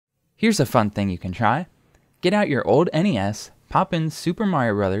Here's a fun thing you can try. Get out your old NES, pop in Super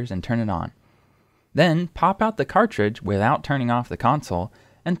Mario Bros. And turn it on. Then pop out the cartridge without turning off the console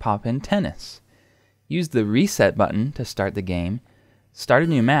and pop in Tennis. Use the reset button to start the game, start a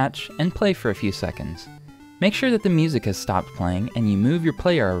new match, and play for a few seconds. Make sure that the music has stopped playing and you move your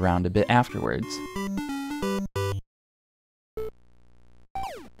player around a bit afterwards.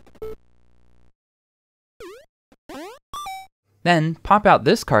 Then pop out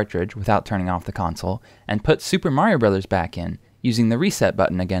this cartridge without turning off the console and put Super Mario Bros. Back in, using the reset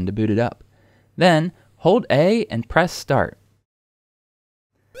button again to boot it up. Then hold A and press start.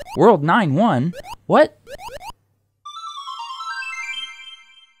 World 9 won? What?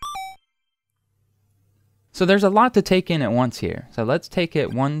 So there's a lot to take in at once here, so let's take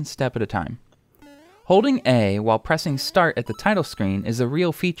it one step at a time. Holding A while pressing start at the title screen is a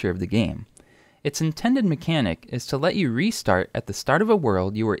real feature of the game. Its intended mechanic is to let you restart at the start of a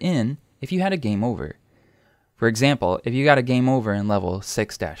world you were in if you had a game over. For example, if you got a game over in level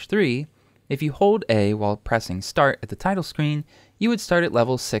 6-3, if you hold A while pressing start at the title screen, you would start at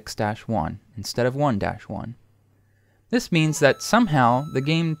level 6-1 instead of 1-1. This means that somehow the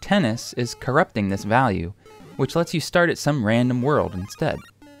game Tennis is corrupting this value, which lets you start at some random world instead.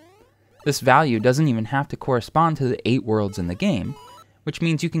 This value doesn't even have to correspond to the 8 worlds in the game, which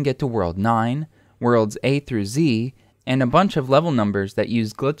means you can get to World 9, Worlds A through Z, and a bunch of level numbers that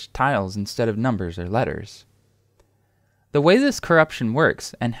use glitched tiles instead of numbers or letters. The way this corruption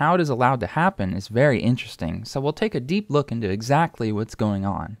works and how it is allowed to happen is very interesting, so we'll take a deep look into exactly what's going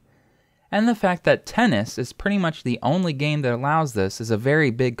on. And the fact that Tennis is pretty much the only game that allows this is a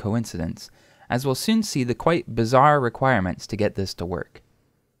very big coincidence, as we'll soon see the quite bizarre requirements to get this to work.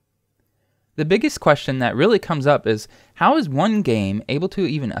 The biggest question that really comes up is, how is one game able to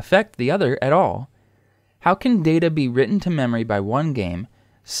even affect the other at all? How can data be written to memory by one game,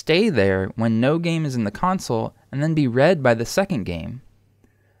 stay there when no game is in the console, and then be read by the second game?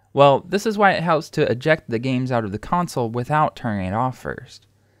 Well, this is why it helps to eject the games out of the console without turning it off first.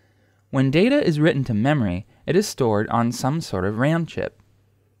 When data is written to memory, it is stored on some sort of RAM chip.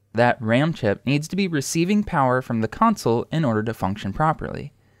 That RAM chip needs to be receiving power from the console in order to function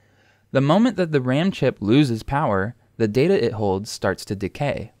properly. The moment that the RAM chip loses power, the data it holds starts to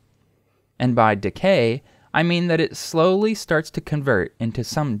decay. And by decay, I mean that it slowly starts to convert into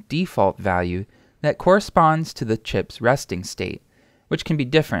some default value that corresponds to the chip's resting state, which can be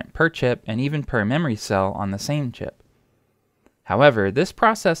different per chip and even per memory cell on the same chip. However, this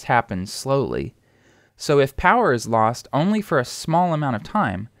process happens slowly, so if power is lost only for a small amount of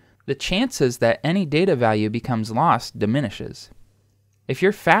time, the chances that any data value becomes lost diminishes. If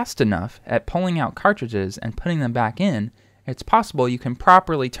you're fast enough at pulling out cartridges and putting them back in, it's possible you can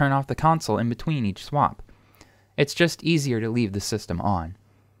properly turn off the console in between each swap. It's just easier to leave the system on.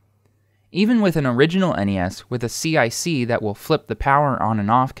 Even with an original NES with a CIC that will flip the power on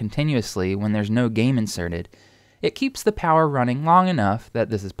and off continuously when there's no game inserted, it keeps the power running long enough that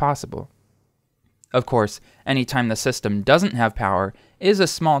this is possible. Of course, anytime the system doesn't have power is a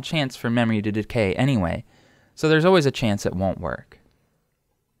small chance for memory to decay anyway, so there's always a chance it won't work.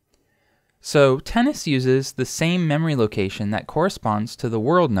 So, Tennis uses the same memory location that corresponds to the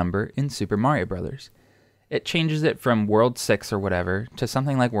world number in Super Mario Bros. It changes it from World 6 or whatever to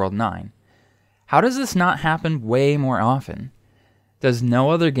something like World 9. How does this not happen way more often? Does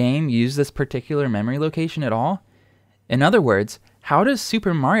no other game use this particular memory location at all? In other words, how does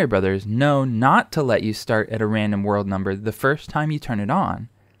Super Mario Bros. Know not to let you start at a random world number the first time you turn it on?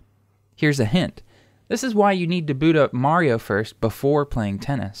 Here's a hint. This is why you need to boot up Mario first before playing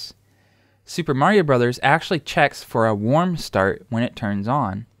Tennis. Super Mario Bros. Actually checks for a warm start when it turns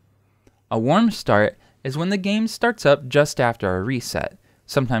on. A warm start is when the game starts up just after a reset,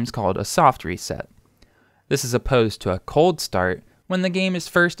 sometimes called a soft reset. This is opposed to a cold start when the game is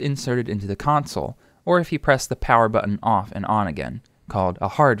first inserted into the console, or if you press the power button off and on again, called a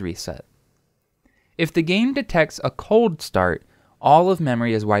hard reset. If the game detects a cold start, all of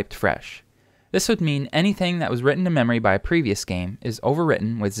memory is wiped fresh. This would mean anything that was written to memory by a previous game is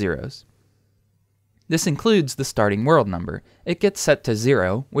overwritten with zeros. This includes the starting world number. It gets set to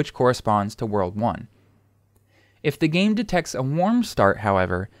 0, which corresponds to World 1. If the game detects a warm start,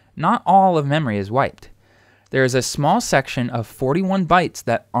 however, not all of memory is wiped. There is a small section of 41 bytes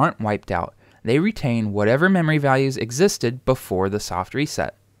that aren't wiped out. They retain whatever memory values existed before the soft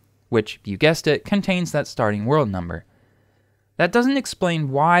reset, which, you guessed it, contains that starting world number. That doesn't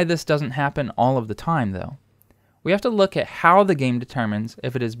explain why this doesn't happen all of the time, though. We have to look at how the game determines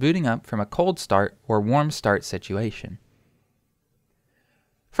if it is booting up from a cold start or warm start situation.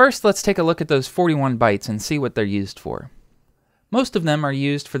 First, let's take a look at those 41 bytes and see what they're used for. Most of them are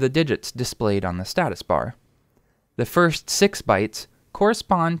used for the digits displayed on the status bar. The first 6 bytes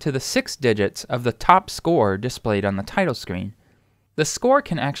correspond to the 6 digits of the top score displayed on the title screen. The score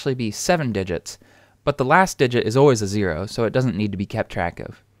can actually be 7 digits, but the last digit is always a 0, so it doesn't need to be kept track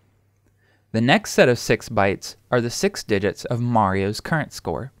of. The next set of 6 bytes are the 6 digits of Mario's current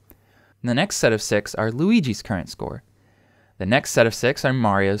score. The next set of 6 are Luigi's current score. The next set of 6 are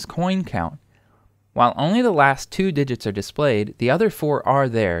Mario's coin count. While only the last 2 digits are displayed, the other 4 are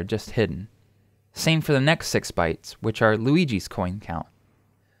there, just hidden. Same for the next 6 bytes, which are Luigi's coin count.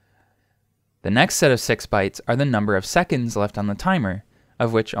 The next set of 6 bytes are the number of seconds left on the timer,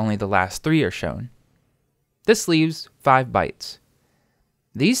 of which only the last 3 are shown. This leaves 5 bytes.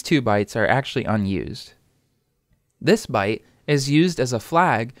 These 2 bytes are actually unused. This byte is used as a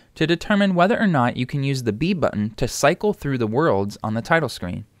flag to determine whether or not you can use the B button to cycle through the worlds on the title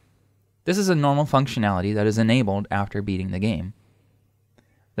screen. This is a normal functionality that is enabled after beating the game.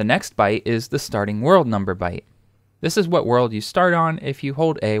 The next byte is the starting world number byte. This is what world you start on if you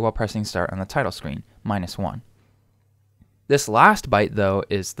hold A while pressing start on the title screen, -1. This last byte, though,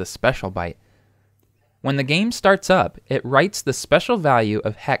 is the special byte. When the game starts up, it writes the special value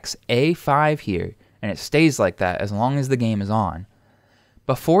of hex A5 here, and it stays like that as long as the game is on.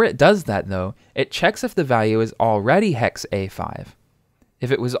 Before it does that, though, it checks if the value is already hex A5.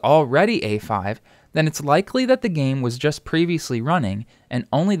 If it was already A5, then it's likely that the game was just previously running and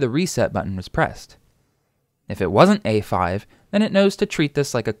only the reset button was pressed. If it wasn't A5, then it knows to treat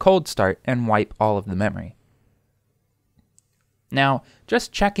this like a cold start and wipe all of the memory. Now,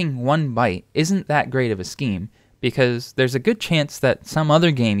 just checking 1 byte isn't that great of a scheme, because there's a good chance that some other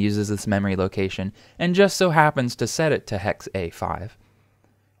game uses this memory location and just so happens to set it to hex A5.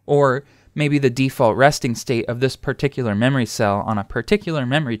 Or maybe the default resting state of this particular memory cell on a particular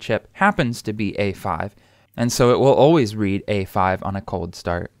memory chip happens to be A5, and so it will always read A5 on a cold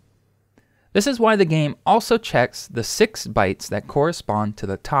start. This is why the game also checks the 6 bytes that correspond to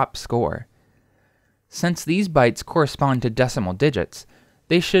the top score. Since these bytes correspond to decimal digits,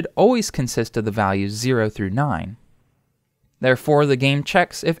 they should always consist of the values 0 through 9. Therefore, the game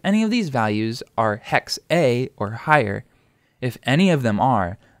checks if any of these values are hex A or higher. If any of them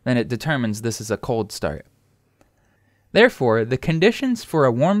are, then it determines this is a cold start. Therefore, the conditions for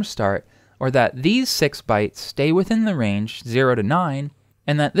a warm start are that these 6 bytes stay within the range 0 to 9,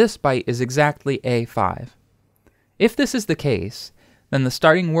 and that this byte is exactly A5. If this is the case, then the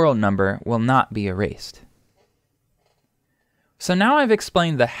starting world number will not be erased. So now I've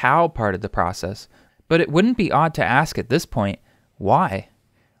explained the how part of the process, but it wouldn't be odd to ask at this point, why?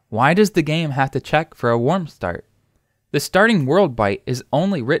 Why does the game have to check for a warm start? The starting world byte is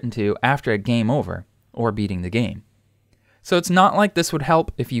only written to after a game over, or beating the game. So it's not like this would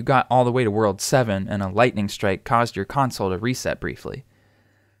help if you got all the way to World 7 and a lightning strike caused your console to reset briefly.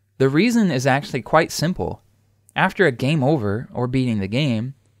 The reason is actually quite simple. After a game over, or beating the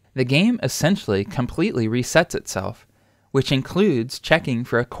game essentially completely resets itself, which includes checking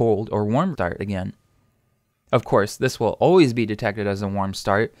for a cold or warm start again. Of course, this will always be detected as a warm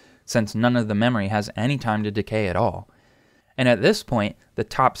start, since none of the memory has any time to decay at all. And at this point, the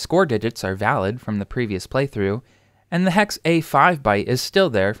top score digits are valid from the previous playthrough, and the hex A5 byte is still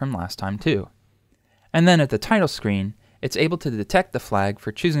there from last time too. And then at the title screen, it's able to detect the flag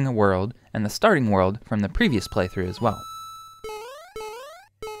for choosing a world and the starting world from the previous playthrough as well.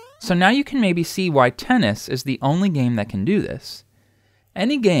 So now you can maybe see why tennis is the only game that can do this.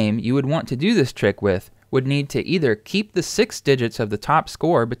 Any game you would want to do this trick with would need to either keep the 6 digits of the top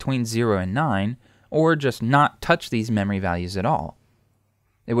score between 0 and 9, or just not touch these memory values at all.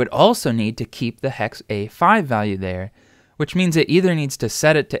 It would also need to keep the hex A5 value there, which means it either needs to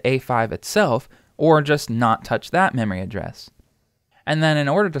set it to A5 itself, or just not touch that memory address. And then in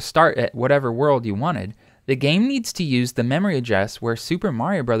order to start at whatever world you wanted, the game needs to use the memory address where Super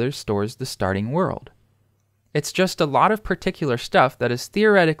Mario Bros. Stores the starting world. It's just a lot of particular stuff that is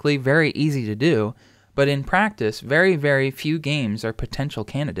theoretically very easy to do, but in practice, very, very few games are potential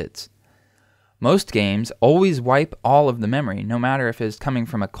candidates. Most games always wipe all of the memory, no matter if it's coming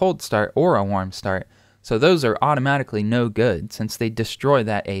from a cold start or a warm start, so those are automatically no good since they destroy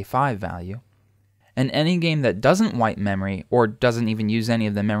that A5 value. And any game that doesn't wipe memory, or doesn't even use any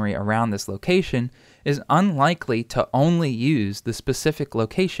of the memory around this location, is unlikely to only use the specific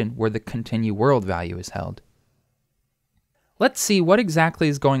location where the continue world value is held. Let's see what exactly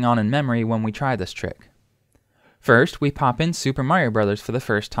is going on in memory when we try this trick. First, we pop in Super Mario Bros. For the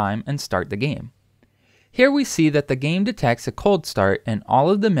first time and start the game. Here we see that the game detects a cold start and all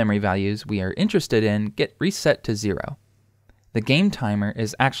of the memory values we are interested in get reset to 0. The game timer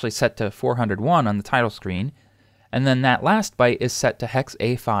is actually set to 401 on the title screen, and then that last byte is set to hex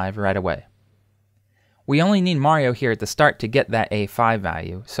A5 right away. We only need Mario here at the start to get that A5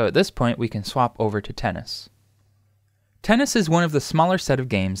 value, so at this point we can swap over to Tennis. Tennis is one of the smaller set of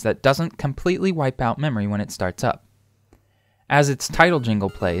games that doesn't completely wipe out memory when it starts up. As its title jingle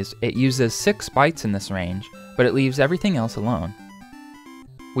plays, it uses 6 bytes in this range, but it leaves everything else alone.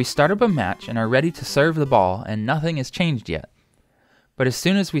 We start up a match and are ready to serve the ball, and nothing has changed yet. But as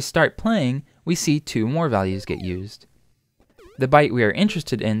soon as we start playing, we see 2 more values get used. The byte we are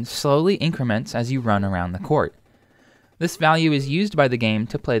interested in slowly increments as you run around the court. This value is used by the game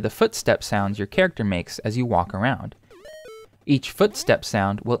to play the footstep sounds your character makes as you walk around. Each footstep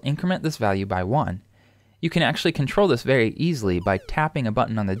sound will increment this value by 1. You can actually control this very easily by tapping a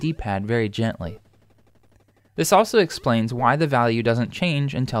button on the D-pad very gently. This also explains why the value doesn't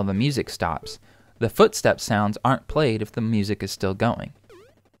change until the music stops. The footstep sounds aren't played if the music is still going.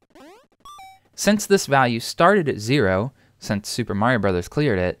 Since this value started at 0, since Super Mario Bros.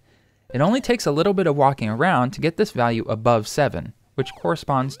 Cleared it, it only takes a little bit of walking around to get this value above 7, which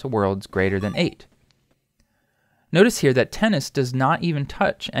corresponds to worlds greater than 8. Notice here that Tennis does not even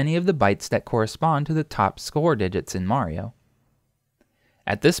touch any of the bytes that correspond to the top score digits in Mario.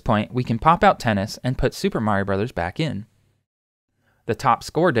 At this point, we can pop out Tennis and put Super Mario Bros. Back in. The top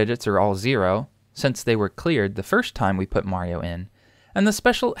score digits are all 0, since they were cleared the first time we put Mario in, and the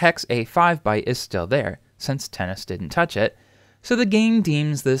special hex A5 byte is still there, since Tennis didn't touch it, so the game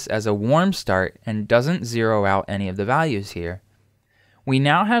deems this as a warm start and doesn't zero out any of the values here. We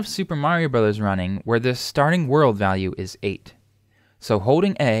now have Super Mario Bros. Running where the starting world value is 8. So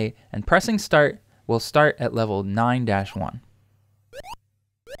holding A and pressing start will start at level 9-1.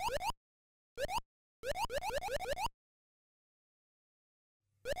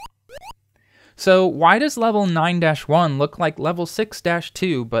 So why does level 9-1 look like level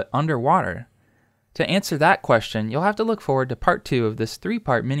 6-2 but underwater? To answer that question, you'll have to look forward to part 2 of this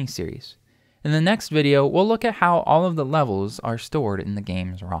 3-part miniseries. In the next video, we'll look at how all of the levels are stored in the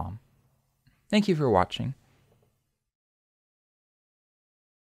game's ROM. Thank you for watching.